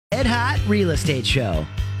Red Hot Real Estate Show,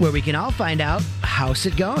 where we can all find out how's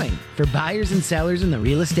it going for buyers and sellers in the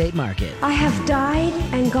real estate market. I have died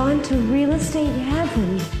and gone to real estate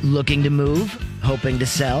heaven. Looking to move? Hoping to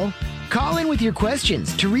sell? Call in with your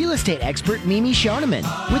questions to real estate expert Mimi Shoneman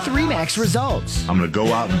with RE/MAX Results. I'm going to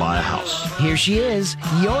go out and buy a house. Here she is,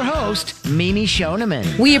 your host, Mimi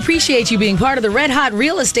Shoneman. We appreciate you being part of the Red Hot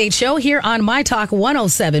Real Estate Show here on My Talk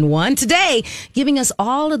 107.1. Today, giving us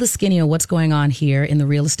all of the skinny of what's going on here in the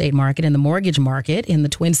real estate market and the mortgage market in the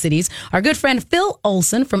Twin Cities. Our good friend Phil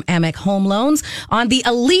Olson from AMEC Home Loans on the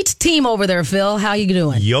elite team over there. Phil, how you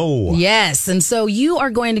doing? Yo. Yes, and so you are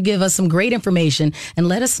going to give us some great information and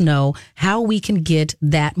let us know how we can get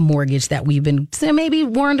that mortgage that we've been maybe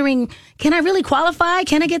wondering, can I really qualify?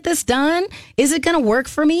 Can I get this done? Is it going to work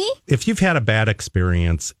for me? If you've had a bad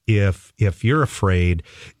experience, if you're afraid,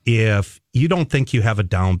 if you don't think you have a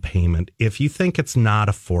down payment, if you think it's not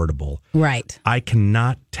affordable, right? I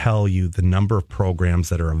cannot tell you the number of programs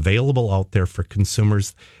that are available out there for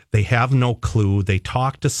consumers. They have no clue. They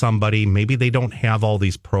talk to somebody, maybe they don't have all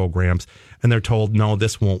these programs, and they're told, no,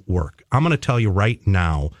 this won't work. I'm going to tell you right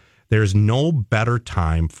now, there's no better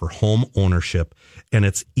time for home ownership, and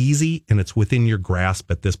it's easy and it's within your grasp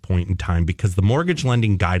at this point in time because the mortgage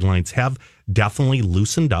lending guidelines have definitely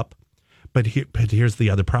loosened up. But here's the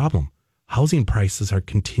other problem. Housing prices are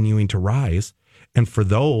continuing to rise. And for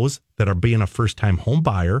those that are being a first-time home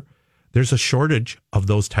buyer, there's a shortage of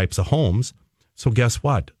those types of homes. So guess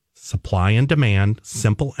what? Supply and demand,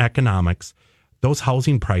 simple economics. Those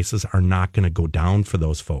housing prices are not going to go down for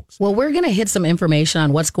those folks. Well, we're going to hit some information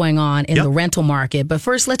on what's going on in the rental market. But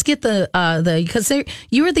first, let's get because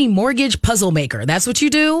you're the mortgage puzzle maker. That's what you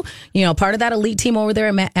do. You know, part of that elite team over there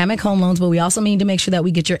at AMEC Home Loans. But we also need to make sure that we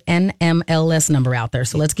get your NMLS number out there.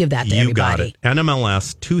 So let's give that to everybody. You got it.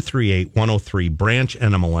 NMLS 238103, branch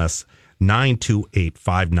NMLS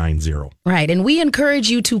 928-590. Right. And we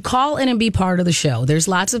encourage you to call in and be part of the show. There's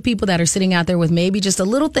lots of people that are sitting out there with maybe just a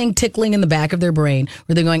little thing tickling in the back of their brain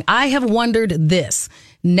where they're going, I have wondered this.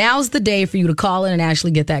 Now's the day for you to call in and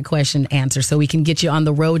actually get that question answered so we can get you on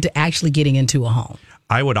the road to actually getting into a home.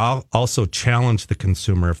 I would also challenge the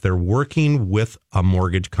consumer if they're working with a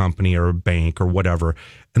mortgage company or a bank or whatever,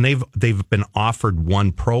 and they've been offered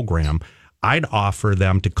one program, I'd offer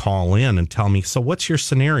them to call in and tell me, so what's your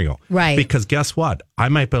scenario? Right. Because guess what? I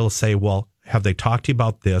might be able to say, well, have they talked to you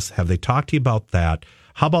about this? Have they talked to you about that?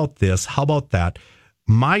 How about this? How about that?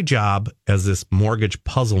 My job as this mortgage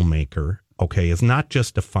puzzle maker, okay, is not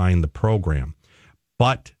just to find the program,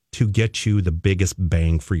 but to get you the biggest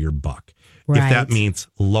bang for your buck. Right. If that means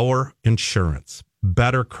lower insurance,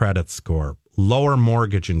 better credit score, lower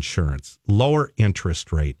mortgage insurance, lower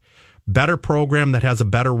interest rate, better program that has a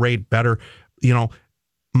better rate, better,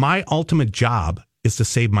 my ultimate job is to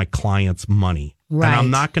save my clients money. Right. And I'm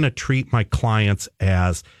not going to treat my clients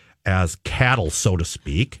as cattle, so to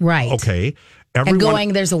speak. Right. Okay.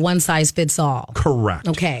 There's a one size fits all. Correct.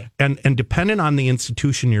 Okay. And depending on the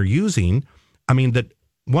institution you're using, I mean, that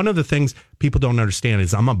one of the things people don't understand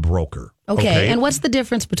is I'm a broker. Okay. And what's the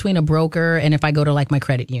difference between a broker and if I go to like my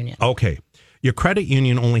credit union? Okay. Your credit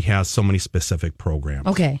union only has so many specific programs.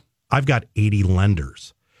 Okay. I've got 80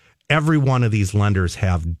 lenders. Every one of these lenders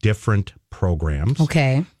have different programs.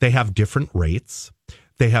 Okay. They have different rates.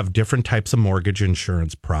 They have different types of mortgage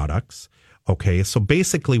insurance products. Okay. So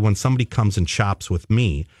basically, when somebody comes and shops with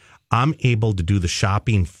me, I'm able to do the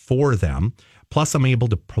shopping for them. Plus, I'm able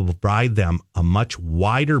to provide them a much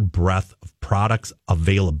wider breadth of products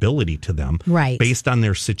availability to them based on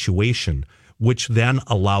their situation, which then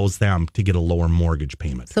allows them to get a lower mortgage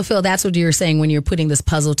payment. So, Phil, that's what you're saying when you're putting this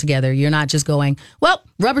puzzle together. You're not just going, well,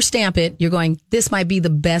 rubber stamp it. You're going, this might be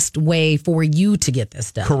the best way for you to get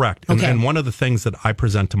this done. Correct. Okay. And one of the things that I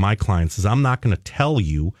present to my clients is I'm not going to tell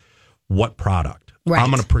you what product. Right.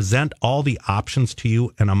 I'm going to present all the options to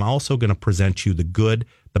you, and I'm also going to present you the good,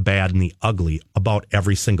 the bad, and the ugly about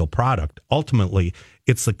every single product. Ultimately,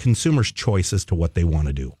 it's the consumer's choice as to what they want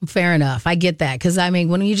to do. Fair enough. I get that. Because, I mean,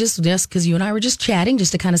 when you just because you and I were just chatting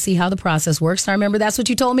just to kind of see how the process works. And I remember that's what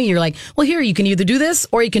you told me. You're like, well, here, you can either do this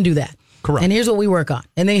or you can do that. Correct. And here's what we work on.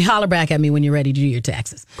 And then you holler back at me when you're ready to do your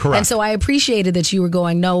taxes. Correct. And so I appreciated that you were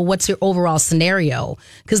going, no, what's your overall scenario?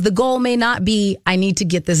 Because the goal may not be, I need to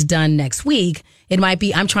get this done next week. It might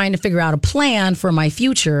be, I'm trying to figure out a plan for my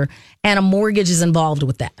future, and a mortgage is involved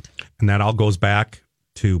with that. And that all goes back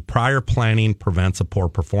to prior planning prevents a poor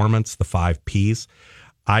performance, the 5 Ps.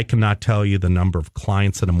 I cannot tell you the number of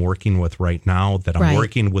clients that I'm working with right now, that I'm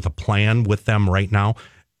working with a plan with them right now.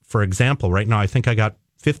 For example, right now, I think I got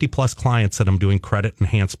 50 plus clients that I'm doing credit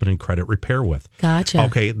enhancement and credit repair with. Gotcha.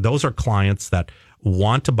 Okay, those are clients that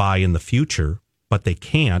want to buy in the future, but they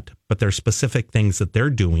can't, but there's specific things that they're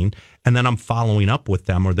doing. And then I'm following up with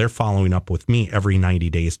them, or they're following up with me every 90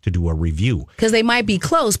 days to do a review. Because they might be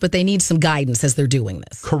close, but they need some guidance as they're doing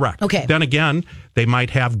this. Correct. Okay. Then again, they might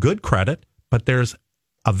have good credit, but there's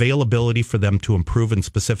availability for them to improve in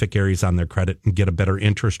specific areas on their credit and get a better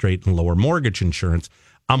interest rate and lower mortgage insurance.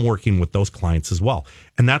 I'm working with those clients as well.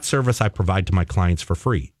 And that service I provide to my clients for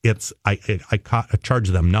free. I charge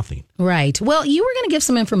them nothing. Right. Well, you were going to give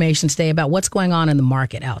some information today about what's going on in the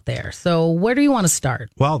market out there. So where do you want to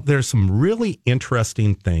start? Well, there's some really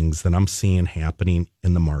interesting things that I'm seeing happening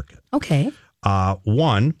in the market. Okay.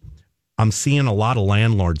 One, I'm seeing a lot of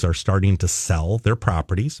landlords are starting to sell their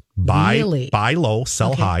properties, buy low,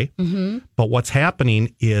 sell high. Mm-hmm. But what's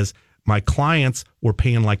happening is my clients were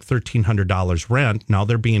paying like $1,300 rent. Now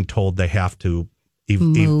they're being told they have to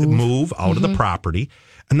move out of the property.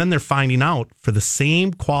 And then they're finding out for the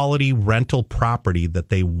same quality rental property that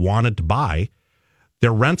they wanted to buy,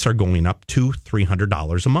 their rents are going up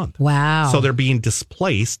 $200-$300 a month. Wow. So they're being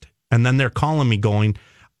displaced. And then they're calling me going,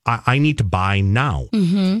 I need to buy now.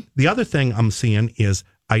 Mm-hmm. The other thing I'm seeing is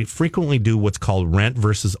I frequently do what's called rent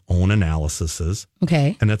versus own analyses.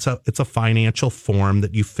 Okay. And it's a financial form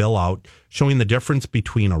that you fill out showing the difference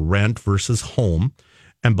between a rent versus home.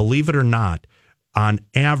 And believe it or not, on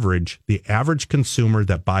average, the average consumer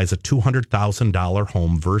that buys a $200,000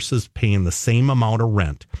 home versus paying the same amount of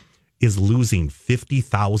rent is losing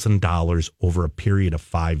 $50,000 over a period of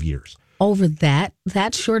 5 years. Over that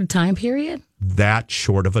short time period? That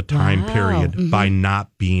short of a time period by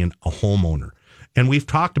not being a homeowner. And we've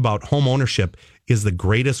talked about home ownership is the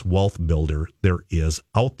greatest wealth builder there is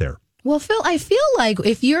out there. Well, Phil, I feel like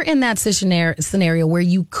if you're in that scenario where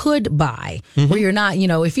you could buy, where you're not,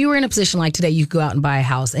 if you were in a position like today, you could go out and buy a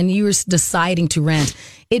house and you were deciding to rent,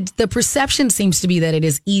 the perception seems to be that it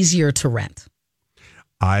is easier to rent.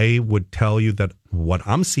 I would tell you that what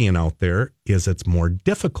I'm seeing out there is it's more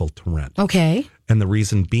difficult to rent. Okay. And the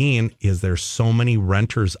reason being is there's so many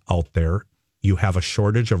renters out there. You have a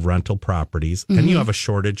shortage of rental properties and you have a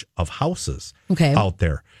shortage of houses out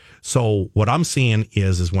there. So what I'm seeing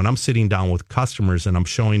is when I'm sitting down with customers and I'm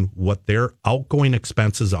showing what their outgoing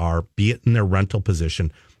expenses are, be it in their rental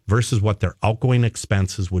position versus what their outgoing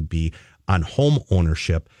expenses would be on home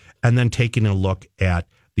ownership, and then taking a look at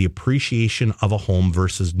the appreciation of a home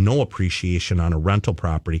versus no appreciation on a rental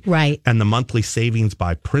property. Right. And the monthly savings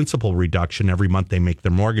by principal reduction every month they make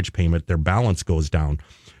their mortgage payment, their balance goes down.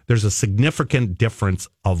 There's a significant difference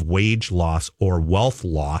of wage loss or wealth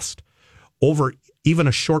lost over even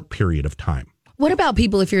a short period of time. What about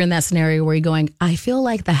people if you're in that scenario where you're going, I feel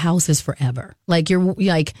like the house is forever? Like you're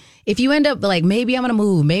like, if you end up like, maybe I'm going to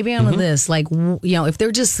move, maybe I'm going to this, like, if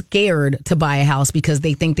they're just scared to buy a house because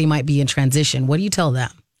they think they might be in transition, what do you tell them?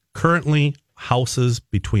 Currently, houses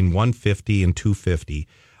between 150 and 250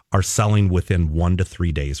 are selling within 1 to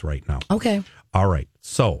 3 days right now. Okay. All right.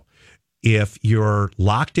 So if you're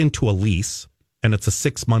locked into a lease and it's a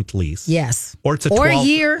 6-month lease. Yes. Or it's a 12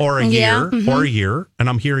 year. Or a year. And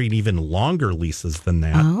I'm hearing even longer leases than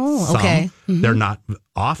that. Oh, okay. They're not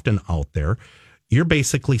often out there. You're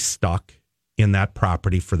basically stuck in that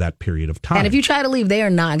property for that period of time. And if you try to leave, they are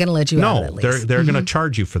not going to let you out of that lease. They're going to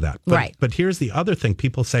charge you for that. But, right. But here's the other thing.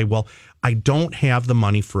 People say, well, I don't have the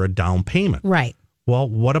money for a down payment. Right. Well,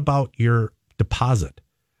 what about your deposit?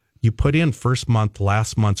 You put in first month,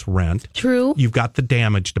 last month's rent. True. You've got the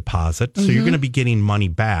damage deposit. So you're going to be getting money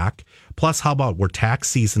back. Plus, how about we're tax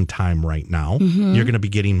season time right now? You're going to be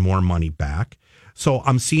getting more money back. So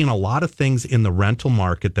I'm seeing a lot of things in the rental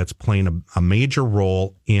market that's playing a major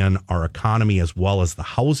role in our economy as well as the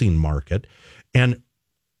housing market. And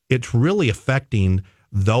it's really affecting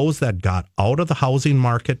those that got out of the housing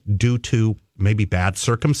market due to maybe bad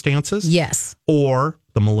circumstances. Yes. Or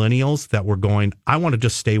the millennials that were going, I want to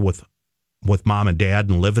just stay with mom and dad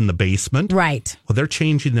and live in the basement. Right. Well, they're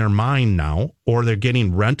changing their mind now, or they're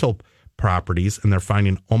getting rental properties and they're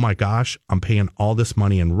finding, oh my gosh, I'm paying all this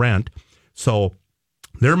money in rent. So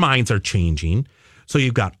their minds are changing. So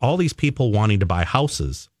you've got all these people wanting to buy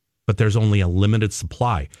houses, but there's only a limited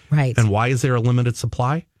supply. Right. And why is there a limited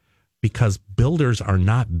supply? Because builders are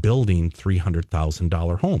not building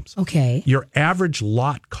 $300,000 homes. Okay. Your average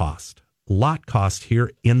lot cost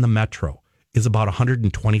here in the metro is about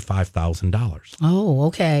 $125,000. Oh,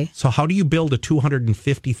 okay. So how do you build a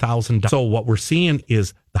 $250,000? So what we're seeing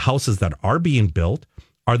is the houses that are being built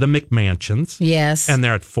are the McMansions. Yes. And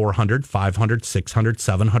they're at 400, 500, 600,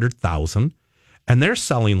 700,000. And they're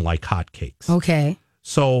selling like hotcakes. Okay.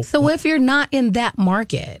 So if you're not in that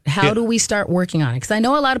market, how do we start working on it? Because I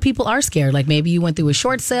know a lot of people are scared. Like maybe you went through a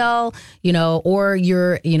short sale, or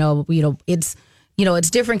you're, it's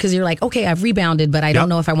it's different because you're like, okay, I've rebounded, but I don't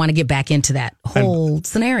know if I want to get back into that whole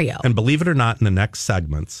scenario. And believe it or not, in the next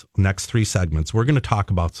 3 segments, we're going to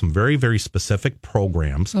talk about some very, very specific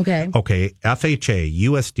programs. Okay. FHA,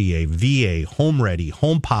 USDA, VA, Home Ready,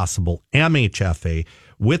 Home Possible, MHFA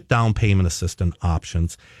with down payment assistance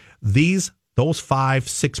options. Those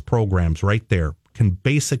 5-6 programs right there can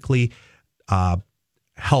basically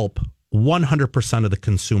help 100% of the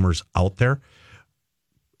consumers out there.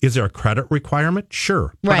 Is there a credit requirement?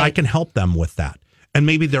 Sure. But I can help them with that. And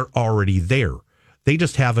maybe they're already there. They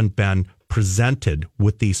just haven't been presented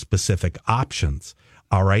with these specific options.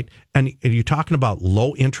 All right. And you're talking about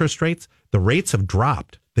low interest rates. The rates have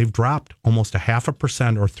dropped. They've dropped almost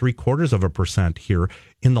 0.5% or 0.75% here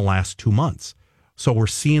in the last 2 months. So we're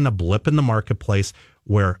seeing a blip in the marketplace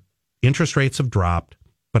where interest rates have dropped,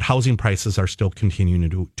 but housing prices are still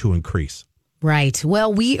continuing to increase. Right.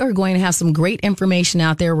 Well, we are going to have some great information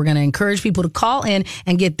out there. We're going to encourage people to call in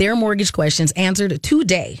and get their mortgage questions answered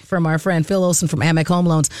today from our friend Phil Olson from Amec Home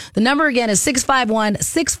Loans. The number again is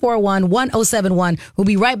 651-641-1071. We'll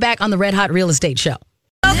be right back on the Red Hot Real Estate Show.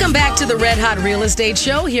 Welcome back to the Red Hot Real Estate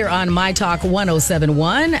Show here on My Talk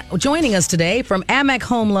 1071. Joining us today from Amec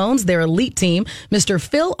Home Loans, their elite team, Mr.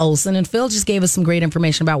 Phil Olson. And Phil just gave us some great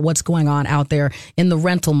information about what's going on out there in the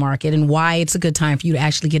rental market and why it's a good time for you to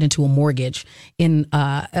actually get into a mortgage in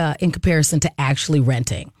comparison to actually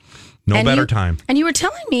renting. No better time. And you were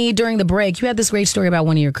telling me during the break, you had this great story about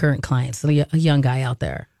one of your current clients, a young guy out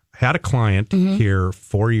there. Had a client here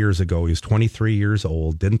 4 years ago. He was 23 years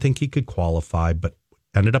old, didn't think he could qualify, but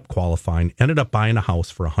ended up qualifying, ended up buying a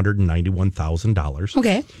house for $191,000.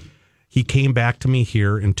 Okay. He came back to me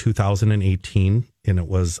here in 2018, and it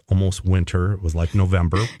was almost winter. It was like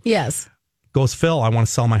November. Yes. Goes, Phil, I want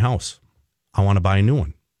to sell my house. I want to buy a new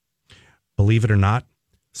one. Believe it or not,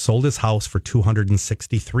 sold his house for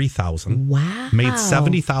 $263,000. Wow. Made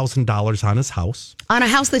 $70,000 on his house. On a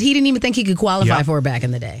house that he didn't even think he could qualify for back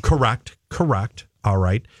in the day. Correct. All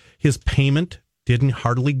right. His payment didn't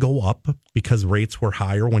hardly go up because rates were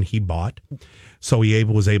higher when he bought. So he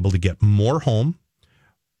was able to get more home,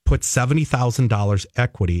 put $70,000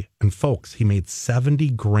 equity, and folks, he made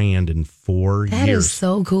 $70,000 in 4 years. That is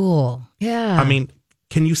so cool. Yeah. I mean,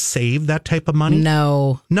 can you save that type of money?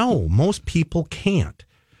 No, most people can't.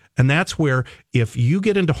 And that's where if you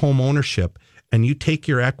get into home ownership and you take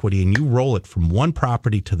your equity and you roll it from one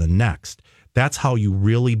property to the next, that's how you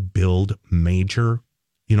really build major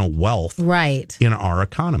wealth in our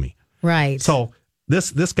economy. Right. So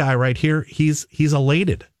this guy right here, he's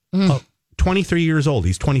elated. 23 years old.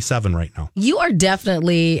 He's 27 right now. You are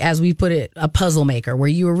definitely, as we put it, a puzzle maker where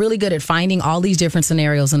you are really good at finding all these different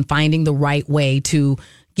scenarios and finding the right way to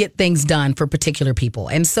get things done for particular people.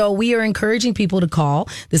 And so we are encouraging people to call.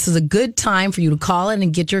 This is a good time for you to call in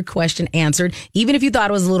and get your question answered, even if you thought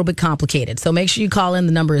it was a little bit complicated. So make sure you call in.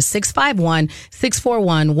 The number is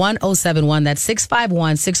 651-641-1071. That's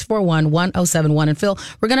 651-641-1071. And Phil,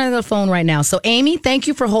 we're going to go to the phone right now. So Amy, thank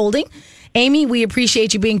you for holding. Amy, we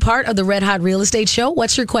appreciate you being part of the Red Hot Real Estate Show.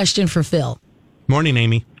 What's your question for Phil? Morning,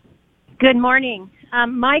 Amy. Good morning.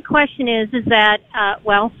 My question is that,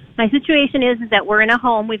 my situation is that we're in a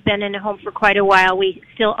home. We've been in a home for quite a while. We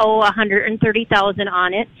still owe $130,000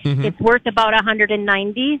 on it. Mm-hmm. It's worth about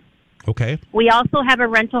 $190,000. Okay. We also have a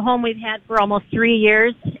rental home we've had for almost 3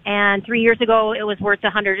 years, and 3 years ago it was worth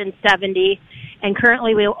 $170,000, and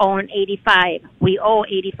currently we own $85,000. We owe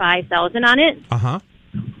 $85,000 on it. Uh-huh.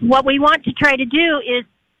 What we want to try to do is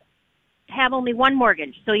have only one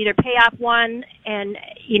mortgage. So either pay off one, and,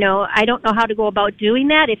 I don't know how to go about doing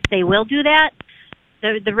that, if they will do that.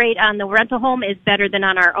 The rate on the rental home is better than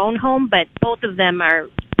on our own home, but both of them are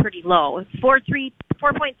pretty low. It's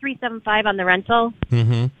 4.375 on the rental,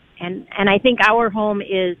 and I think our home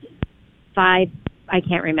is 5. I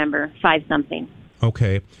can't remember, 5 something.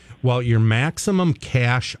 Okay. Well, your maximum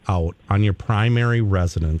cash out on your primary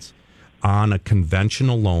residence on a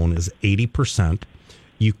conventional loan is 80%.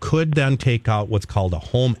 You could then take out what's called a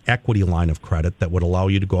home equity line of credit that would allow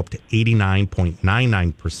you to go up to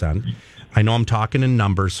 89.99%. I know I'm talking in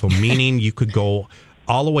numbers, so meaning you could go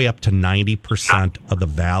all the way up to 90% of the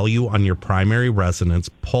value on your primary residence,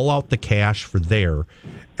 pull out the cash for there,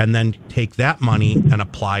 and then take that money and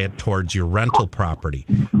apply it towards your rental property.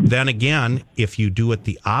 Then again, if you do it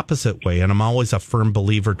the opposite way, and I'm always a firm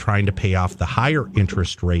believer trying to pay off the higher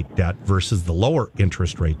interest rate debt versus the lower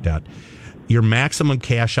interest rate debt, your maximum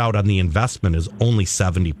cash out on the investment is only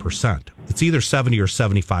 70%. It's either 70 or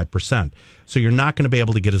 75%. So you're not going to be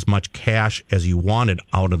able to get as much cash as you wanted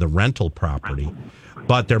out of the rental property,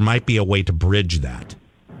 but there might be a way to bridge that.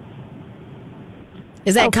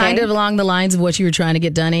 Is that kind of along the lines of what you were trying to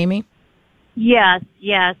get done, Amy? Yes.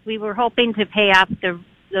 We were hoping to pay off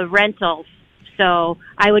the rentals, so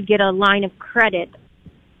I would get a line of credit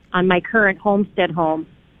on my current homestead home.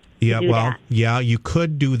 Yeah, you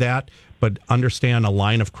could do that, but understand a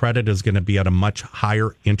line of credit is going to be at a much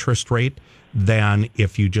higher interest rate than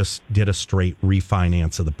if you just did a straight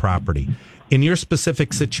refinance of the property. In your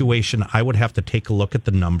specific situation, I would have to take a look at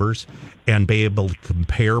the numbers and be able to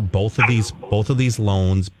compare both of these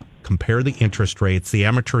loans, compare the interest rates, the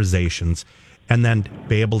amortizations, and then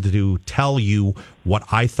be able to tell you what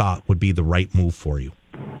I thought would be the right move for you.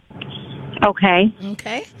 Okay.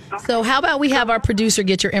 So how about we have our producer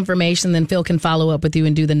get your information, then Phil can follow up with you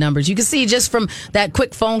and do the numbers. You can see just from that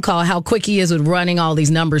quick phone call how quick he is with running all these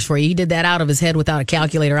numbers for you. He did that out of his head without a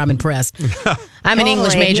calculator. I'm impressed. I'm an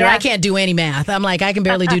English major. Yeah. I can't do any math. I'm like, I can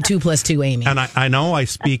barely do 2 + 2, Amy. And I know I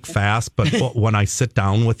speak fast, but when I sit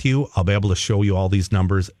down with you, I'll be able to show you all these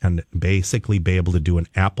numbers and basically be able to do an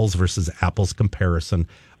apples versus apples comparison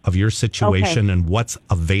of your situation and what's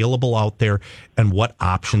available out there and what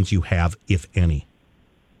options you have, if any.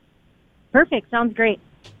 Perfect. Sounds great.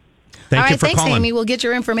 Thank you for thanks, calling. Amy. We'll get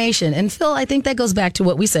your information. And Phil, I think that goes back to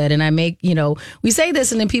what we said. And we say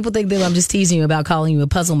this and then people think that I'm just teasing you about calling you a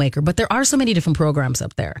puzzle maker, but there are so many different programs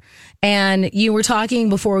up there. And you were talking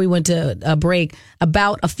before we went to a break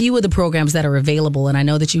about a few of the programs that are available. And I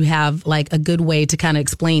know that you have like a good way to kind of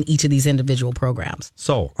explain each of these individual programs.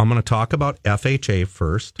 So I'm going to talk about FHA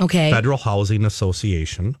first. Okay. Federal Housing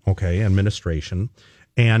Association, administration.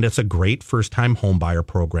 And it's a great first-time home buyer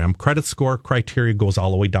program. Credit score criteria goes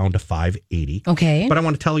all the way down to 580. Okay. But I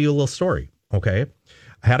want to tell you a little story, okay?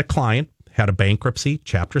 I had a client, had a bankruptcy,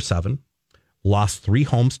 Chapter 7, lost 3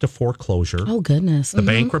 homes to foreclosure. Oh, goodness. The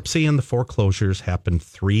bankruptcy and the foreclosures happened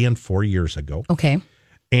 3 and 4 years ago. Okay.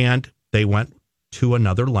 And they went to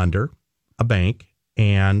another lender, a bank,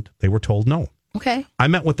 and they were told no. Okay. I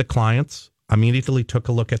met with the clients, immediately took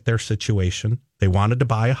a look at their situation. They wanted to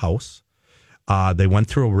buy a house. They went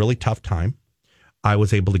through a really tough time. I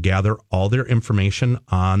was able to gather all their information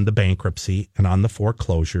on the bankruptcy and on the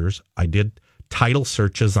foreclosures. I did title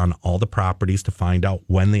searches on all the properties to find out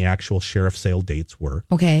when the actual sheriff sale dates were.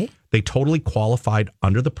 Okay. They totally qualified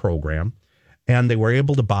under the program, and they were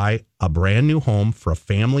able to buy a brand new home for a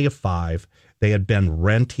family of 5. They had been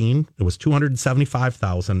renting. It was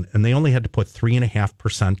 $275,000, and they only had to put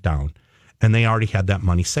 3.5% down, and they already had that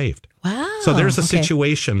money saved. Wow. So there's a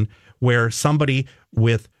situation where somebody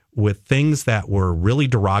with things that were really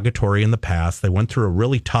derogatory in the past, they went through a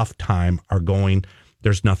really tough time, are going,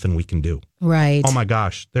 there's nothing we can do. Right. Oh my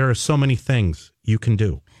gosh, there are so many things you can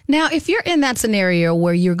do. Now, if you're in that scenario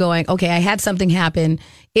where you're going, okay, I had something happen,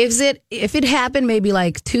 if it happened maybe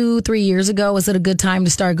like 2-3 years ago, is it a good time to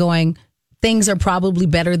start going, things are probably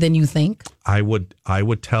better than you think? I would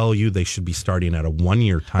tell you they should be starting at a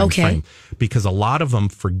 1-year time frame, because a lot of them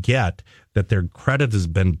forget that their credit has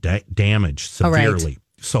been damaged severely. Right.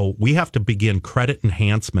 So we have to begin credit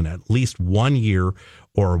enhancement at least 1 year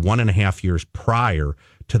or 1.5 years prior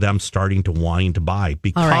to them starting to wanting to buy,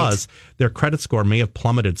 because their credit score may have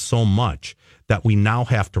plummeted so much that we now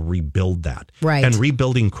have to rebuild that. Right. And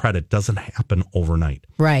rebuilding credit doesn't happen overnight.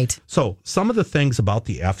 Right. So some of the things about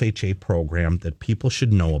the FHA program that people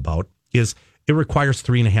should know about is it requires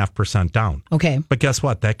 3.5% down. Okay. But guess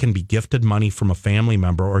what? That can be gifted money from a family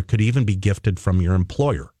member, or it could even be gifted from your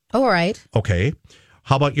employer. All right. Okay.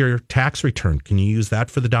 How about your tax return? Can you use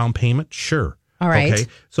that for the down payment? Sure. All right. Okay.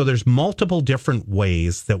 So there's multiple different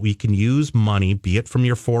ways that we can use money, be it from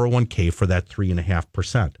your 401k, for that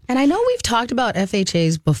 3.5%. And I know we've talked about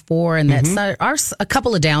FHAs before, and that's are a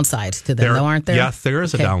couple of downsides to them, though, aren't there? Yes, there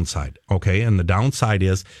is a downside. Okay. And the downside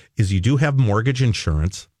is you do have mortgage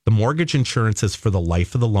insurance. The mortgage insurance is for the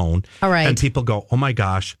life of the loan. All right. And people go, oh my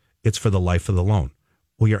gosh, it's for the life of the loan.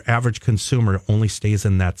 Well, your average consumer only stays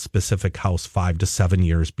in that specific house 5 to 7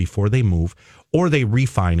 years before they move, or they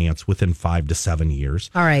refinance within 5 to 7 years.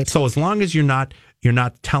 All right. So as long as you're not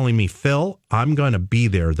telling me, Phil, I'm going to be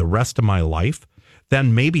there the rest of my life,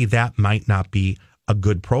 then maybe that might not be a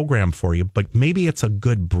good program for you, but maybe it's a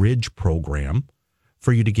good bridge program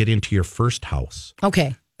for you to get into your first house.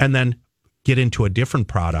 Okay. And then get into a different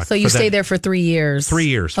product. So you stay there for 3 years. 3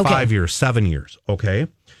 years, Okay. 5 years, 7 years. Okay.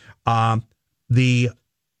 The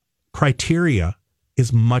criteria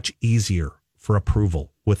is much easier for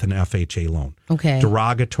approval with an FHA loan. Okay.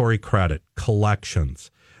 Derogatory credit, collections.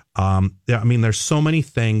 There's so many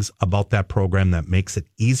things about that program that makes it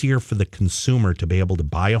easier for the consumer to be able to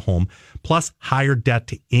buy a home, plus higher debt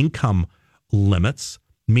to income limits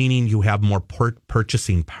meaning you have more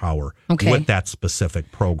purchasing power with that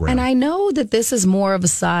specific program. And I know that this is more of a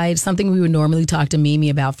side, something we would normally talk to Mimi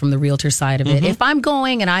about from the realtor side of it. If I'm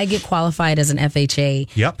going and I get qualified as an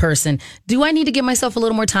FHA person, do I need to give myself a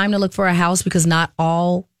little more time to look for a house because not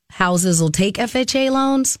all houses will take FHA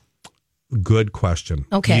loans? Good question.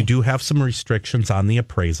 Okay. You do have some restrictions on the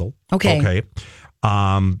appraisal. Okay.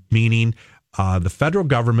 Meaning the federal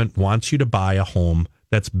government wants you to buy a home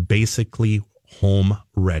that's basically home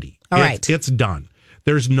ready. All right. It's done.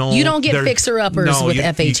 There's no. You don't get fixer-uppers with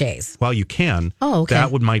FHAs. Well, you can. Oh, okay.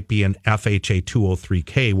 That might be an FHA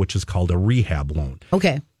 203K, which is called a rehab loan.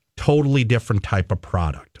 Okay. Totally different type of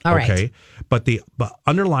product. All right. Okay. But the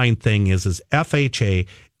underlying thing is FHA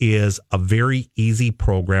is a very easy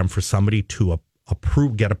program for somebody to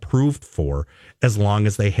get approved for as long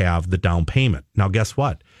as they have the down payment. Now, guess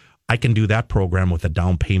what? I can do that program with a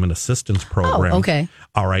down payment assistance program. Oh, okay.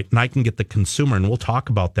 All right. And I can get the consumer, and we'll talk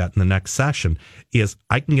about that in the next session, is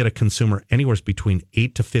I can get a consumer anywhere between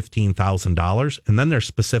 $8,000 to $15,000. And then there's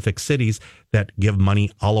specific cities that give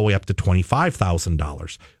money all the way up to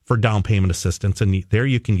 $25,000 for down payment assistance. And there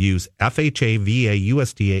you can use FHA, VA,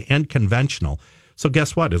 USDA, and conventional. So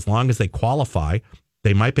guess what? As long as they qualify,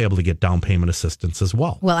 they might be able to get down payment assistance as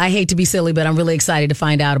well. Well, I hate to be silly, but I'm really excited to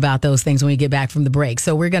find out about those things when we get back from the break.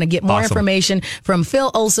 So we're going to get more information from Phil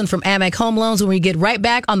Olson from Amex Home Loans when we get right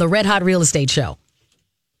back on the Red Hot Real Estate Show.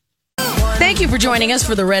 Thank you for joining us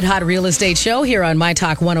for the Red Hot Real Estate Show here on My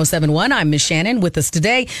Talk 1071. I'm Miss Shannon. With us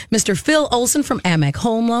today, Mr. Phil Olson from Amex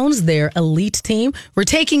Home Loans, their elite team. We're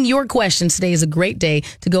taking your questions. Today is a great day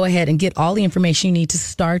to go ahead and get all the information you need to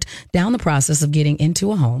start down the process of getting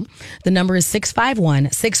into a home. The number is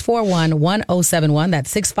 651-641-1071.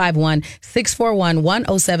 That's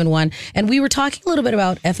 651-641-1071. And we were talking a little bit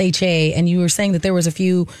about FHA, and you were saying that there was a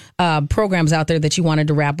few programs out there that you wanted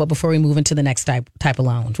to wrap up before we move into the next type of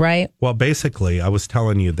loans, right? Well, basically, I was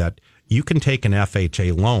telling you that you can take an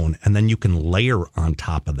FHA loan and then you can layer on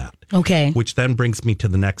top of that. Okay. Which then brings me to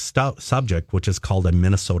the next subject, which is called a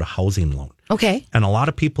Minnesota housing loan. Okay. And a lot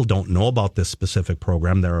of people don't know about this specific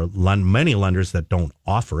program. There are many lenders that don't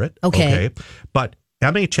offer it. Okay. But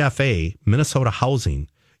MHFA, Minnesota Housing,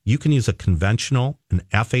 you can use a conventional, an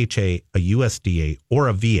FHA, a USDA, or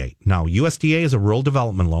a VA. Now, USDA is a rural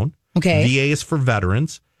development loan. Okay. VA is for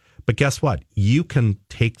veterans. But guess what? You can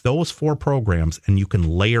take those four programs and you can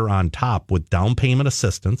layer on top with down payment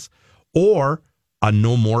assistance or a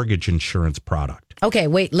no mortgage insurance product. Okay,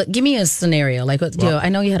 wait. Give me a scenario. Like, I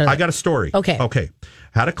know you had I got a story. Okay.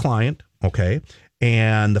 Had a client,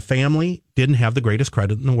 and the family didn't have the greatest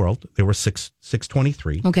credit in the world. They were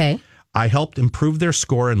 623. Okay. I helped improve their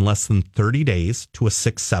score in less than 30 days to a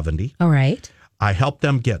 670. All right. I helped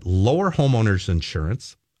them get lower homeowners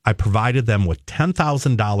insurance. I provided them with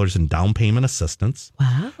 $10,000 in down payment assistance.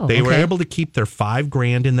 Wow. They were able to keep their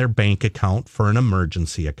 $5,000 in their bank account for an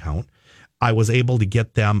emergency account. I was able to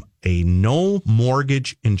get them a no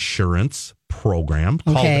mortgage insurance program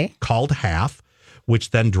called HALF, which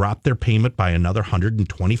then dropped their payment by another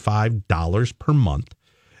 $125 per month.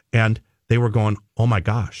 And they were going, oh my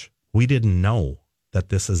gosh, we didn't know that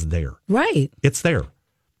this is there. Right. It's there.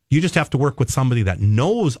 You just have to work with somebody that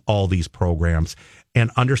knows all these programs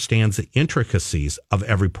and understands the intricacies of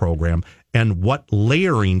every program and what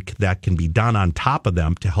layering that can be done on top of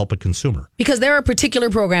them to help a consumer. Because there are particular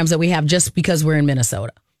programs that we have just because we're in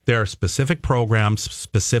Minnesota. There are specific programs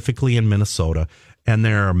specifically in Minnesota, and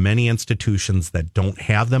there are many institutions that don't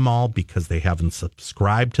have them all because they haven't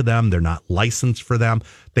subscribed to them. They're not licensed for them.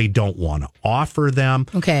 They don't want to offer them.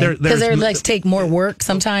 Okay. Because they're like take more work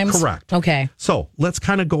sometimes. Correct. Okay. So let's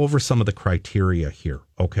kind of go over some of the criteria here.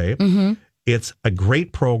 Okay. Mm-hmm. It's a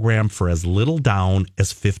great program for as little down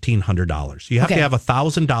as $1,500. You have to have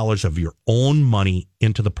 $1,000 of your own money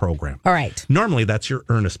into the program. All right. Normally, that's your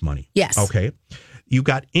earnest money. Yes. Okay. You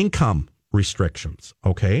got income restrictions.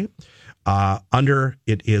 Okay. Under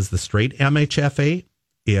it is the straight MHFA.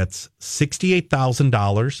 It's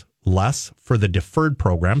 $68,000 less for the deferred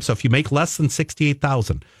program. So if you make less than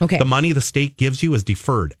 $68,000, the money the state gives you is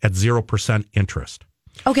deferred at 0% interest.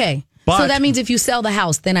 Okay. But, so that means if you sell the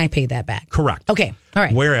house, then I pay that back. Correct. Okay. All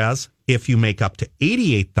right. Whereas if you make up to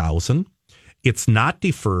 $88,000, it's not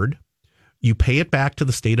deferred. You pay it back to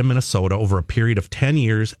the state of Minnesota over a period of 10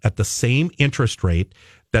 years at the same interest rate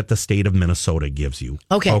that the state of Minnesota gives you.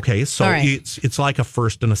 Okay. Okay. So it's like a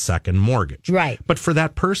first and a second mortgage. Right. But for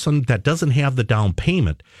that person that doesn't have the down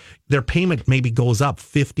payment, their payment maybe goes up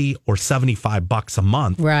 $50 or $75 a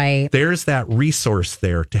month. Right. There's that resource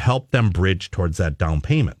there to help them bridge towards that down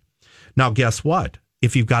payment. Now, guess what?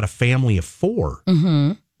 If you've got a family of four,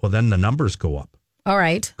 well, then the numbers go up. All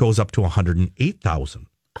right. Goes up to $108,000.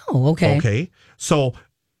 Oh, okay. Okay. So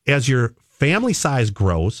as your family size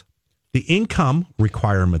grows, the income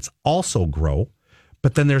requirements also grow.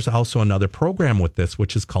 But then there's also another program with this,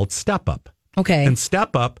 which is called Step Up. Okay. And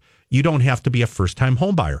Step Up, you don't have to be a first-time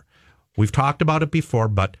home buyer. We've talked about it before,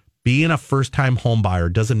 but being a first-time home buyer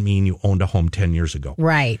doesn't mean you owned a home 10 years ago.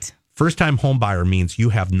 Right. First-time home buyer means you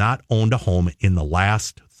have not owned a home in the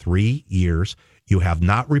last 3 years. You have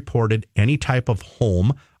not reported any type of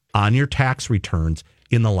home on your tax returns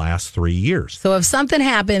in the last 3 years. So if something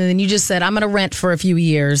happened and you just said, I'm going to rent for a few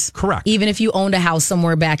years. Correct. Even if you owned a house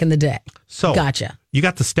somewhere back in the day. So gotcha. You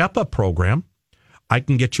got the Step Up program. I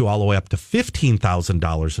can get you all the way up to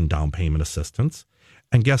 $15,000 in down payment assistance.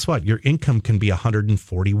 And guess what? Your income can be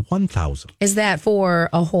 $141,000. Is that for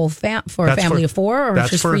a whole family of four, or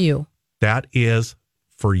just for you? That is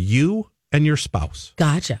for you and your spouse.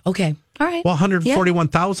 Gotcha. Okay. All right. Well,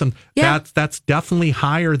 $141,000. Yeah. That's definitely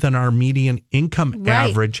higher than our median income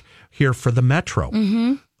average here for the metro.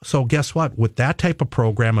 Mm-hmm. So guess what? With that type of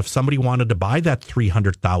program, if somebody wanted to buy that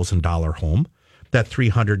 $300,000 home, that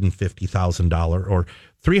 $350,000 or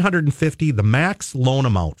 $350,000, the max loan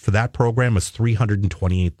amount for that program is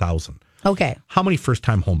 $328,000. Okay. How many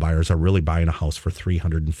first-time home buyers are really buying a house for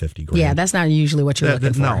 $350,000? Yeah, that's not usually what you're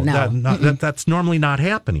looking for. No, that's normally not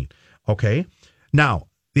happening. Okay. Now,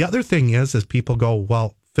 the other thing is people go,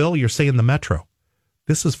 well, Phil, you're saying the metro.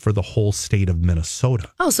 This is for the whole state of Minnesota.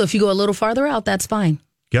 Oh, so if you go a little farther out, that's fine.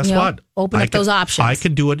 Guess what? Open up those options. I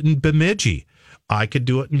could do it in Bemidji. I could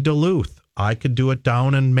do it in Duluth. I could do it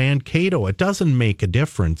down in Mankato. It doesn't make a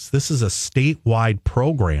difference. This is a statewide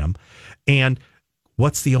program. And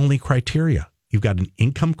what's the only criteria? You've got an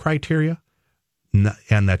income criteria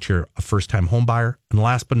and that you're a first-time home buyer. And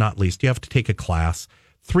last but not least, you have to take a class,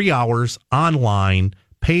 3 hours online,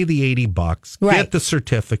 pay the $80, get the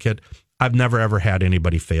certificate. I've never, ever had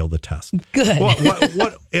anybody fail the test. Good.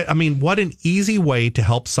 What an easy way to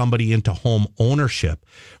help somebody into home ownership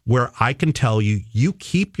where I can tell you, you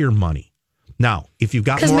keep your money. Now, if you've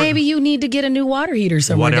got more... Because maybe you need to get a new water heater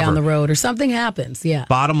somewhere down the road or something happens. Yeah.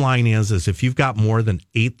 Bottom line is if you've got more than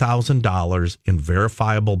 $8,000 in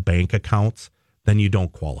verifiable bank accounts, then you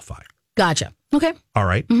don't qualify. Gotcha. Okay. All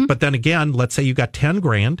right. Mm-hmm. But then again, let's say you got 10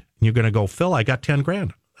 grand and you're going to go, Phil, I got 10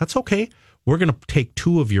 grand. That's okay. We're going to take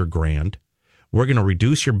 2 of your grand. We're going to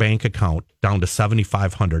reduce your bank account down to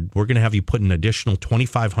 $7,500. We're going to have you put an additional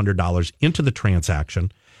 $2,500 into the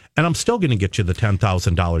transaction. And I'm still going to get you the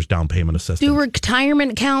 $10,000 down payment assistance. Do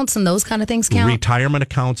retirement accounts and those kind of things count? Retirement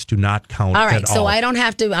accounts do not count at all. All right, so I don't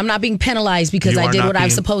have to, I'm not being penalized because I did what I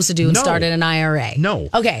was supposed to do and started an IRA. No.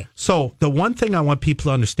 Okay. So the one thing I want people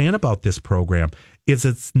to understand about this program is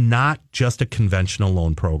it's not just a conventional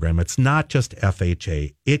loan program. It's not just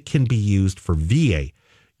FHA. It can be used for VA,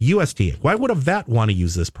 USDA. Why would a vet want to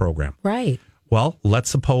use this program? Right. Well, let's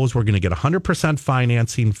suppose we're going to get 100%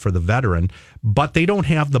 financing for the veteran, but they don't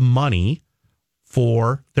have the money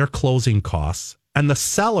for their closing costs, and the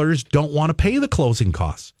sellers don't want to pay the closing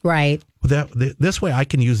costs. Right. This way, I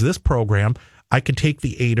can use this program. I can take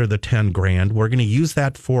the 8 or the 10 grand. We're going to use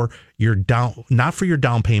that for your not for your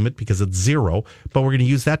down payment because it's zero, but we're going to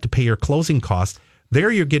use that to pay your closing costs. There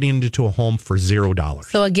you're getting into a home for $0.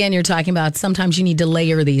 So again, you're talking about sometimes you need to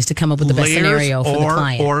layer these to come up with the best scenario for the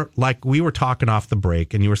client. Or like we were talking off the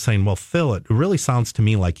break and you were saying, well, Phil, it really sounds to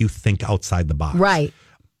me like you think outside the box. Right.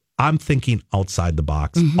 I'm thinking outside the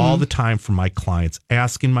box all the time for my clients,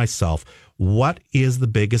 asking myself, what is the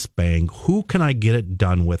biggest bang? Who can I get it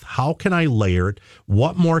done with? How can I layer it?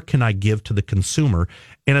 What more can I give to the consumer?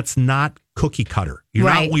 And it's not cookie cutter.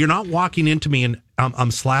 You're not walking into me and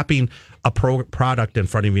I'm slapping a product in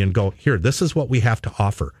front of you and go, here, this is what we have to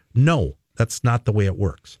offer. No, that's not the way it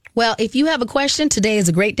works. Well, if you have a question, today is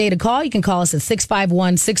a great day to call. You can call us at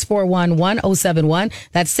 651-641-1071.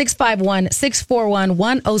 That's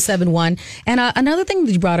 651-641-1071. And another thing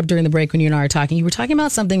that you brought up during the break when you and I were talking, you were talking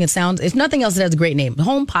about something that sounds, if nothing else, it has a great name,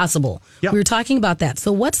 Home Possible. Yep. We were talking about that.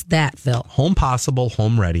 So what's that, Phil? Home Possible,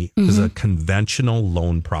 Home Ready is a conventional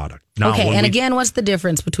loan product. Now, okay, and again, what's the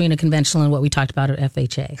difference between a conventional and what we talked about at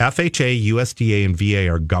FHA? FHA, USDA, and VA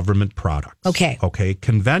are government products. Okay. Okay,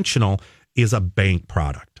 conventional is a bank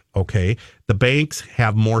product. Okay, the banks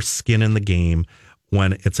have more skin in the game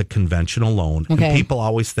when it's a conventional loan. Okay. And people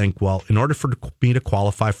always think, well, in order for me to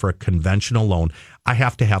qualify for a conventional loan, I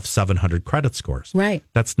have to have 700 credit scores. Right.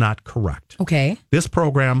 That's not correct. Okay. This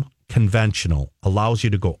program, conventional, allows you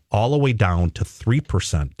to go all the way down to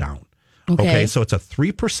 3% down. Okay, so it's a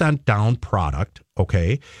 3% down product.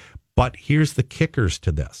 Okay, but here's the kickers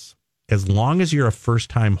to this. As long as you're a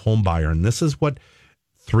first-time home buyer, and this is what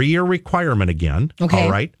 3-year requirement again. Okay.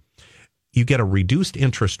 All right. you get a reduced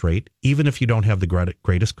interest rate, even if you don't have the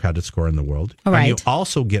greatest credit score in the world. All And you right.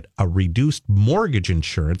 also get a reduced mortgage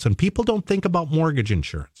insurance. And people don't think about mortgage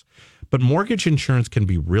insurance, but mortgage insurance can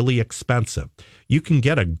be really expensive. You can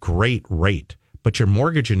get a great rate, but your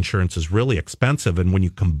mortgage insurance is really expensive. And when you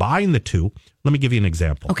combine the two, let me give you an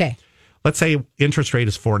example. Okay. Let's say interest rate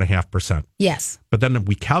is 4.5%, Yes. but then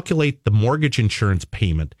we calculate the mortgage insurance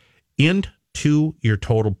payment into your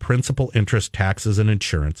total principal, interest, taxes, and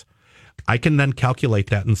insurance. I can then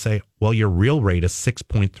calculate that and say, well, your real rate is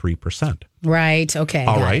 6.3%. Right. Okay.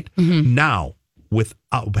 All got right. it. Mm-hmm. Now, with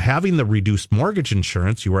having the reduced mortgage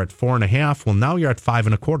insurance, you were at 4.5. Well, now you're at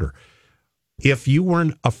 5.25. If you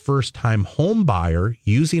weren't a first-time home buyer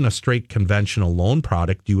using a straight conventional loan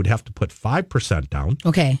product, you would have to put 5% down,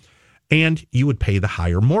 Okay. and you would pay the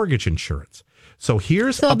higher mortgage insurance. So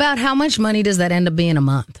here's So about how much money does that end up being a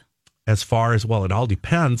month? as far as, well, it all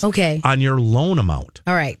depends Okay. on your loan amount.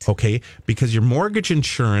 All right. Okay, because your mortgage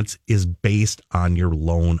insurance is based on your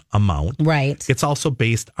loan amount. Right. It's also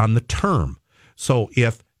based on the term. So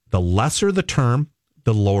if the lesser the term,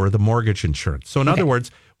 the lower the mortgage insurance. So in other words,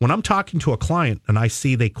 when I'm talking to a client and I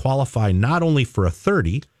see they qualify not only for a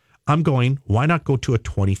 30, I'm going, why not go to a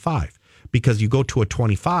 25? Because you go to a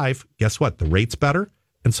 25, guess what? The rate's better,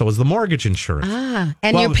 and so is the mortgage insurance.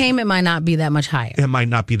 And Well, your payment might not be that much higher. it might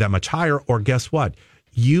not be that much higher, or guess what?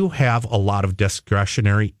 You have a lot of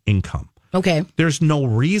discretionary income. Okay. There's no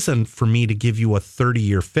reason for me to give you a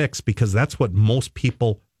 30-year fix because that's what most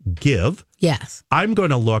people give. Yes. I'm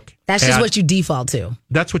going to look That's just at- what you default to.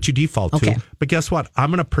 That's what you default Okay. to. But guess what?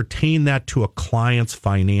 I'm going to pertain that to a client's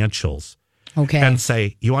financials Okay. and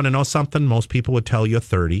say, you want to know something? Most people would tell you a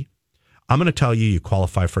 30. I'm going to tell you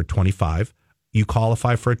qualify for a 25. You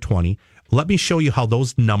qualify for a 20. Let me show you how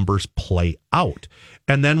those numbers play out.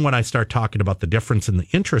 And then when I start talking about the difference in the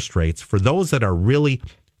interest rates, for those that are really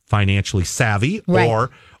financially savvy Right.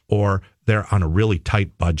 or they're on a really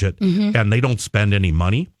tight budget and they don't spend any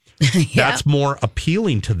money, that's more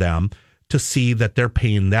appealing to them to see that they're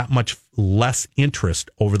paying that much less interest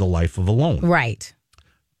over the life of a loan. Right.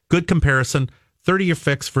 Good comparison, 30-year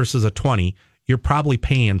fix versus a 20, you're probably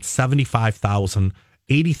paying $75,000,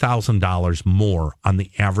 $80,000 more on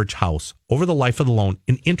the average house over the life of the loan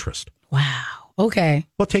in interest. Wow. Okay.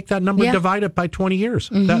 Well, take that number, Yeah. divide it by 20 years.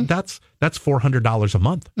 That's $400 a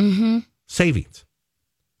month savings.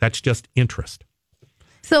 That's just interest.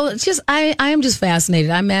 So it's just, I am just fascinated.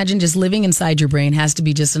 I imagine just living inside your brain has to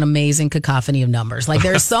be just an amazing cacophony of numbers. Like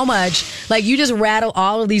there's so much, like you just rattle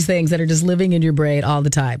all of these things that are just living in your brain all the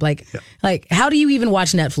time. Like how do you even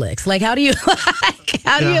watch Netflix? Like how do you,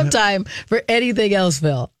 how do you have time for anything else,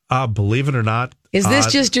 Phil? Believe it or not, Is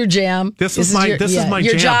this just your jam? this is my your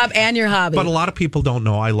jam. job and your hobby. But a lot of people don't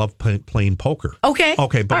know I love playing poker. Okay.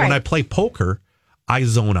 Okay, but All when right. I play poker, I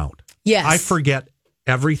zone out. Yes. I forget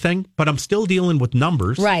everything, but I'm still dealing with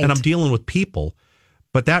numbers Right. and I'm dealing with people.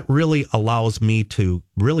 But that really allows me to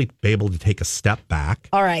really be able to take a step back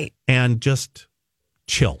All right. and just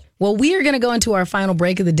chill. Well, we are going to go into our final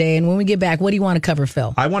break of the day. And when we get back, what do you want to cover,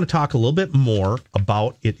 Phil? I want to talk a little bit more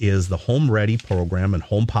about it is the Home Ready program and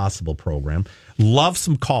Home Possible program. Love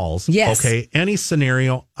some calls. Yes. Okay. Any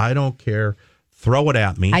scenario, I don't care. Throw it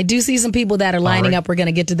at me. I do see some people that are lining right. up. We're going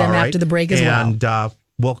to get to them All right. after the break as well. And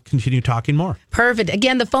we'll continue talking more. Perfect.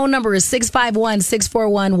 Again, the phone number is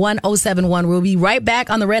 651-641-1071. We'll be right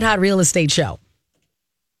back on the Red Hot Real Estate Show.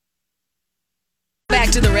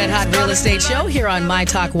 Back to the Red Hot Real Estate Show here on My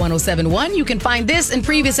Talk 1071. You can find this and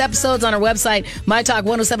previous episodes on our website,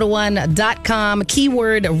 mytalk1071.com,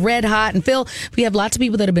 keyword Red Hot. And Phil, we have lots of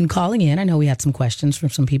people that have been calling in. I know we had some questions from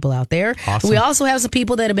some people out there. Awesome. We also have some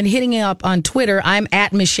people that have been hitting up on Twitter. I'm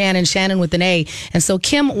at Miss Shannon, Shannon with an A. And so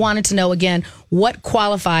Kim wanted to know again, what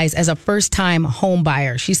qualifies as a first-time home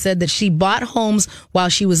buyer? She said that she bought homes while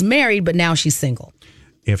she was married, but now she's single.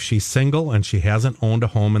 If she's single and she hasn't owned a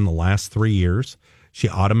home in the last 3 years, she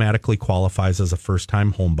automatically qualifies as a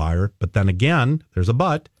first-time home buyer. But then again, there's a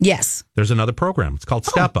but. Yes. There's another program. It's called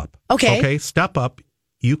Step Up. okay. Okay, Step Up,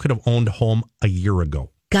 you could have owned a home a year ago,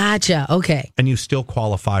 Gotcha. Okay. and you still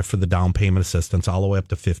qualify for the down payment assistance all the way up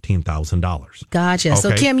to $15,000. Gotcha. So,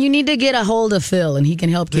 Okay. Kim, you need to get a hold of Phil, and he can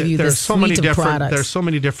help give you There's this so many suite of different. products. There's so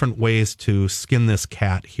many different ways to skin this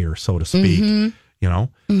cat here, so to speak. Mm-hmm. You know,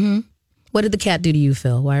 What did the cat do to you,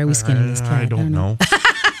 Phil? Why are we skinning this cat? I don't know.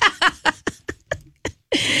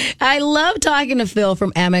 I love talking to Phil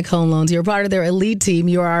from Amex Home Loans. You're part of their elite team.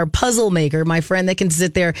 You are our puzzle maker, my friend that can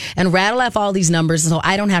sit there and rattle off all these numbers so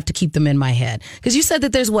I don't have to keep them in my head. Because you said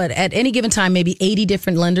that there's at any given time, maybe 80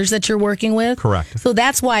 different lenders that you're working with? Correct. So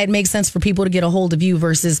that's why it makes sense for people to get a hold of you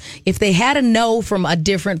versus if they had a no from a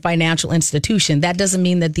different financial institution, that doesn't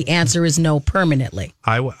mean that the answer is no permanently.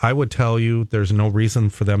 I would tell you there's no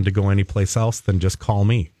reason for them to go anyplace else than just call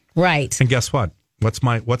me. Right. And guess what? What's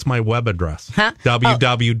my web address? Huh?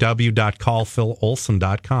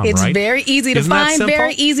 www.callphilolson.com, It's right? very easy to Isn't that find, simple?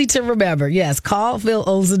 very easy to remember. Yes,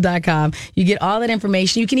 callphilolson.com. You get all that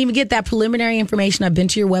information. You can even get that preliminary information. I've been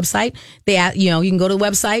to your website. You can go to the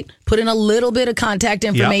website, put in a little bit of contact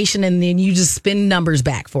information, and then you just spin numbers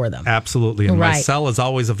back for them. Absolutely. And my Right. cell is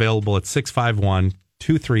always available at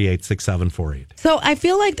 651-238-6748. So I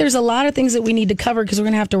feel like there's a lot of things that we need to cover because we're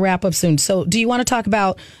going to have to wrap up soon. So do you want to talk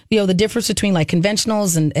about, the difference between like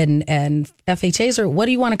conventionals and FHAs, or what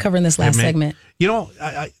do you want to cover in this last segment?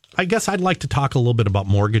 I guess I'd like to talk a little bit about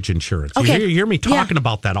mortgage insurance. Okay. You hear me talking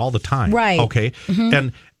about that all the time. Right. Okay.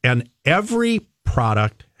 And every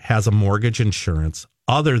product has a mortgage insurance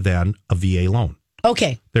other than a VA loan.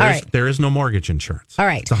 Okay. All right. There is no mortgage insurance. All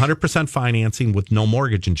right. It's 100% financing with no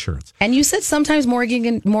mortgage insurance. And you said sometimes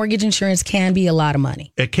mortgage insurance can be a lot of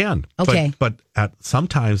money. It can. Okay. But at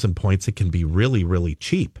sometimes in points it can be really, really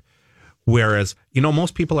cheap. Whereas,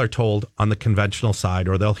 most people are told on the conventional side,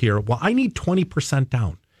 or they'll hear, well, I need 20%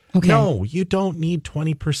 down. Okay. No, you don't need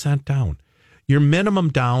 20% down. Your minimum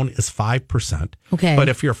down is 5%. Okay. But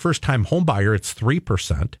if you're a first-time home buyer, it's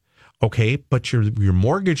 3%. Okay. But your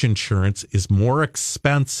mortgage insurance is more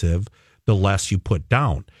expensive the less you put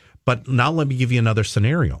down. But now let me give you another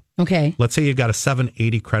scenario. Okay. Let's say you've got a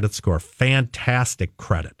 780 credit score, fantastic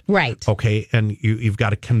credit. Right. Okay. And you've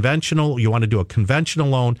got you want to do a conventional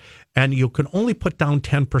loan, and you can only put down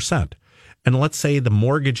 10%. And let's say the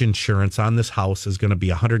mortgage insurance on this house is going to be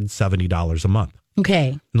 $170 a month.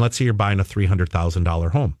 Okay. And let's say you're buying a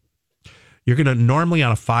 $300,000 home. You're going to normally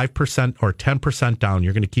on a 5% or 10% down,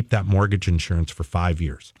 you're going to keep that mortgage insurance for 5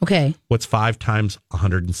 years. Okay. What's 5 times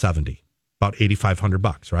 170? About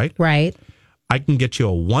 $8,500, right? Right. I can get you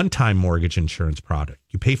a one-time mortgage insurance product.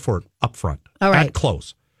 You pay for it upfront. All right. At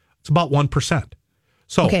close. It's about 1%.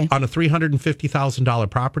 So Okay. on a $350,000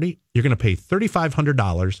 property, you're going to pay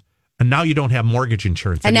 $3,500, and now you don't have mortgage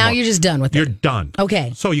insurance And anymore. now you're just done with You're it. done.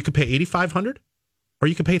 Okay. So you could pay $8,500, or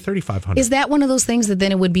you could pay $3,500. Is that one of those things that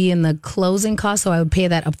then it would be in the closing cost? So I would pay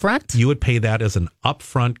that up front? You would pay that as an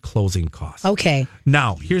upfront closing cost. Okay.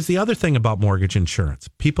 Now, here's the other thing about mortgage insurance.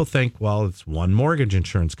 People think, well, it's one mortgage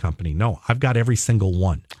insurance company. No, I've got every single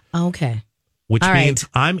one. Okay. Which All means right.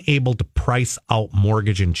 I'm able to price out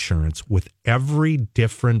mortgage insurance with every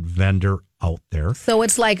different vendor out there. So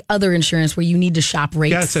it's like other insurance where you need to shop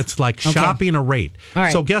rates? Yes, it's like Okay. shopping a rate. All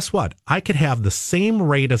right. So guess what? I could have the same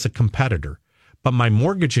rate as a competitor, but my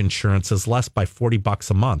mortgage insurance is less by $40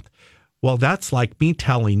 a month. Well, that's like me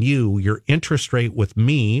telling you your interest rate with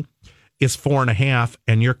me is 4.5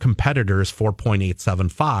 and your competitor is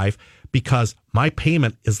 4.875 because my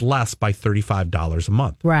payment is less by $35 a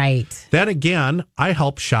month. Right. Then again, I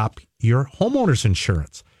help shop your homeowner's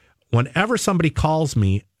insurance. Whenever somebody calls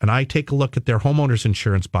me and I take a look at their homeowner's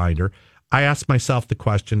insurance binder, I ask myself the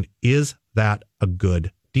question, is that a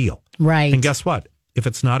good deal? Right. And guess what? If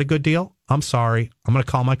it's not a good deal, I'm sorry. I'm going to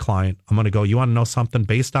call my client. I'm going to go, you want to know something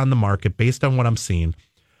based on the market, based on what I'm seeing?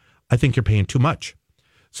 I think you're paying too much.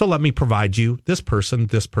 So let me provide you this person,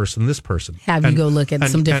 this person, this person. Have you go look at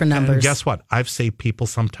some different numbers. And guess what? I've saved people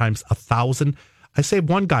sometimes $1,000. I saved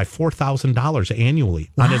one guy $4,000 annually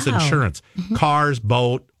on his Wow. insurance, cars,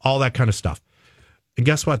 boat, all that kind of stuff. And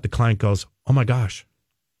guess what? The client goes, oh my gosh,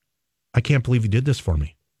 I can't believe you did this for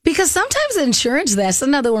me. Because sometimes insurance, that's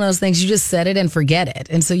another one of those things, you just set it and forget it.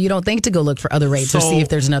 And so you don't think to go look for other rates or So see if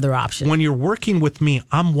there's another option. When you're working with me,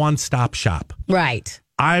 I'm one-stop shop. Right.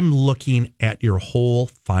 I'm looking at your whole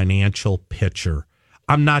financial picture.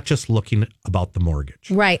 I'm not just looking about the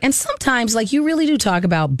mortgage. Right. And sometimes, like, you really do talk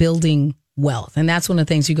about building wealth. And that's one of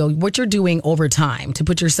the things you go, what you're doing over time to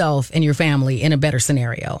put yourself and your family in a better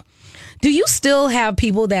scenario. Do you still have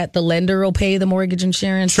people that the lender will pay the mortgage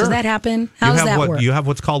insurance? Sure. Does that happen? How does that work? You have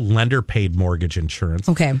what's called lender paid mortgage insurance.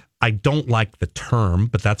 Okay. I don't like the term,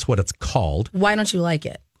 but that's what it's called. Why don't you like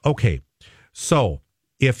it? Okay. So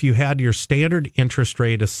if you had your standard interest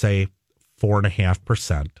rate as, say,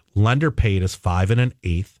 4.5%, lender paid is 5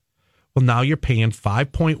 1/8. Well, now you're paying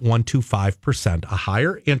 5.125%, a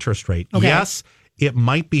higher interest rate. Okay. Yes, it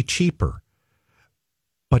might be cheaper.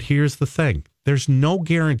 But here's the thing. There's no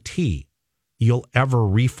guarantee you'll ever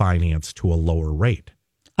refinance to a lower rate.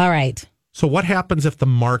 All right. So what happens if the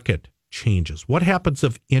market changes? What happens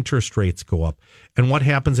if interest rates go up? And what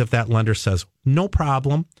happens if that lender says, no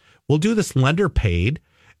problem, we'll do this lender paid,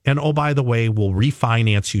 and oh, by the way, we'll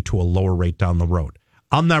refinance you to a lower rate down the road?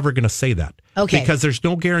 I'm never going to say that. Okay. Because there's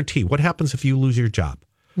no guarantee. What happens if you lose your job?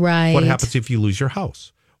 Right. What happens if you lose your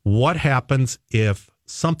house? What happens if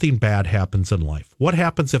something bad happens in life? What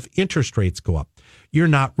happens if interest rates go up? You're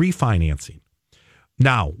not refinancing.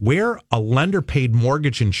 Now, where a lender-paid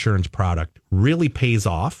mortgage insurance product really pays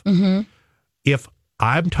off, if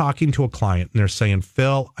I'm talking to a client and they're saying,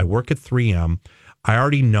 Phil, I work at 3M. I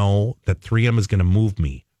already know that 3M is going to move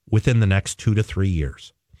me within the next 2 to 3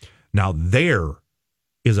 years. Now, there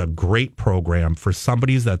is a great program for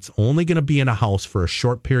somebody that's only going to be in a house for a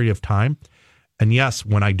short period of time. And yes,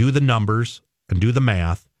 when I do the numbers and do the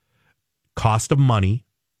math, cost of money,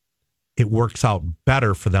 it works out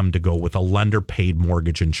better for them to go with a lender-paid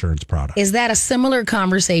mortgage insurance product. Is that a similar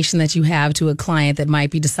conversation that you have to a client that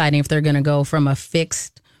might be deciding if they're going to go from a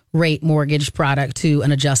fixed rate mortgage product to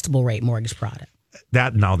an adjustable rate mortgage product?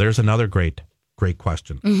 Now, there's another great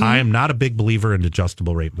question. I am not a big believer in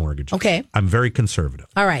adjustable rate mortgages. Okay. I'm very conservative.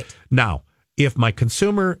 All right. Now, if my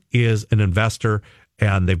consumer is an investor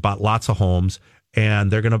and they've bought lots of homes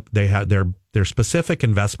and they have their specific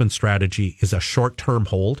investment strategy is a short-term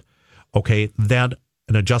hold, okay, then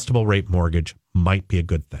an adjustable rate mortgage might be a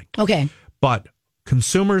good thing. Okay. But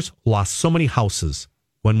consumers lost so many houses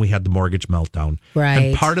when we had the mortgage meltdown. Right.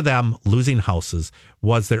 And part of them losing houses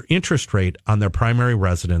was their interest rate on their primary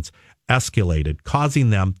residence escalated, causing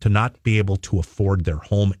them to not be able to afford their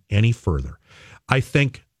home any further. I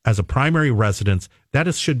think as a primary residence,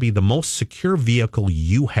 should be the most secure vehicle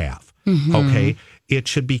you have. Okay. It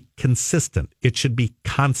should be consistent. It should be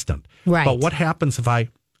constant. Right. But what happens if I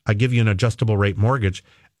give you an adjustable rate mortgage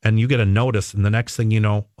and you get a notice and the next thing you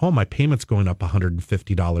know, oh, my payment's going up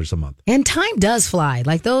 $150 a month. And time does fly.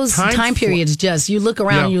 Like those time periods you look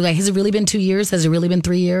around and you're like, has it really been 2 years? Has it really been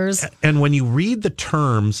 3 years? And when you read the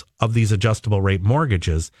terms of these adjustable rate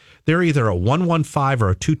mortgages, they're either a 115 or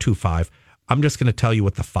a 225. I'm just going to tell you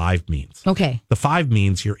what the 5 means. Okay. The 5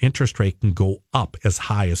 means your interest rate can go up as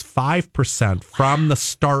high as 5% from the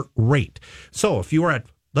start rate. So if you were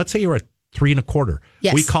let's say you're at 3.25.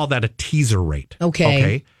 Yes. We call that a teaser rate.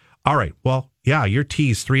 Okay. All right. Well, yeah, your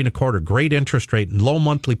tease 3.25, great interest rate and low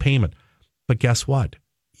monthly payment. But guess what?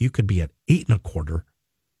 You could be at 8.25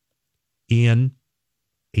 in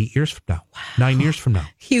 8 years from now, 9 years from now.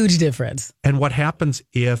 Huge difference. And what happens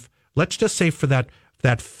if, let's just say for that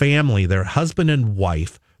family, their husband and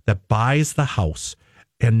wife that buys the house,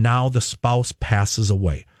 and now the spouse passes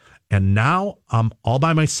away. And now I'm all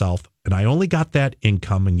by myself and I only got that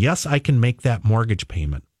income. And yes, I can make that mortgage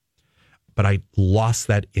payment, but I lost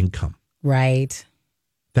that income. Right.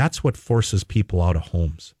 That's what forces people out of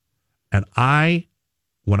homes. And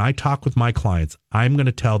when I talk with my clients, I'm going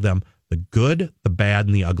to tell them the good, the bad,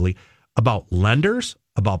 and the ugly about lenders,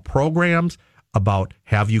 about programs, about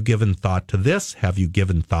have you given thought to this? Have you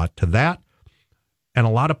given thought to that? And a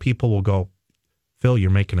lot of people will go, Phil,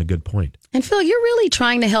 you're making a good point. And Phil, you're really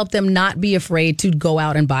trying to help them not be afraid to go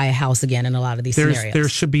out and buy a house again in a lot of these scenarios. There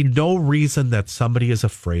should be no reason that somebody is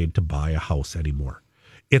afraid to buy a house anymore.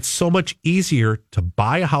 It's so much easier to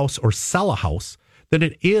buy a house or sell a house than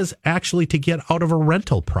it is actually to get out of a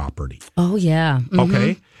rental property. Oh, yeah. Mm-hmm.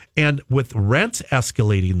 Okay. And with rents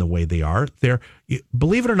escalating the way they are,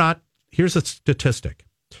 believe it or not, here's a statistic.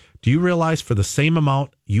 Do you realize for the same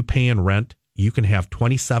amount you pay in rent, you can have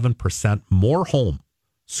 27% more home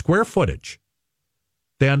square footage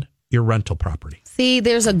than your rental property? See,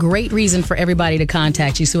 there's a great reason for everybody to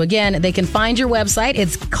contact you. So again, they can find your website.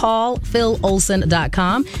 It's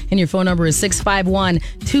callphilolson.com and your phone number is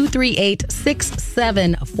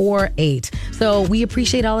 651-238-6748. So we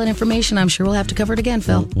appreciate all that information. I'm sure we'll have to cover it again,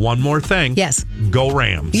 Phil. One more thing. Yes. Go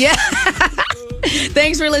Rams. Yeah.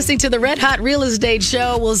 Thanks for listening to the Red Hot Real Estate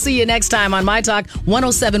Show. We'll see you next time on My Talk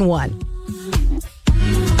 1071.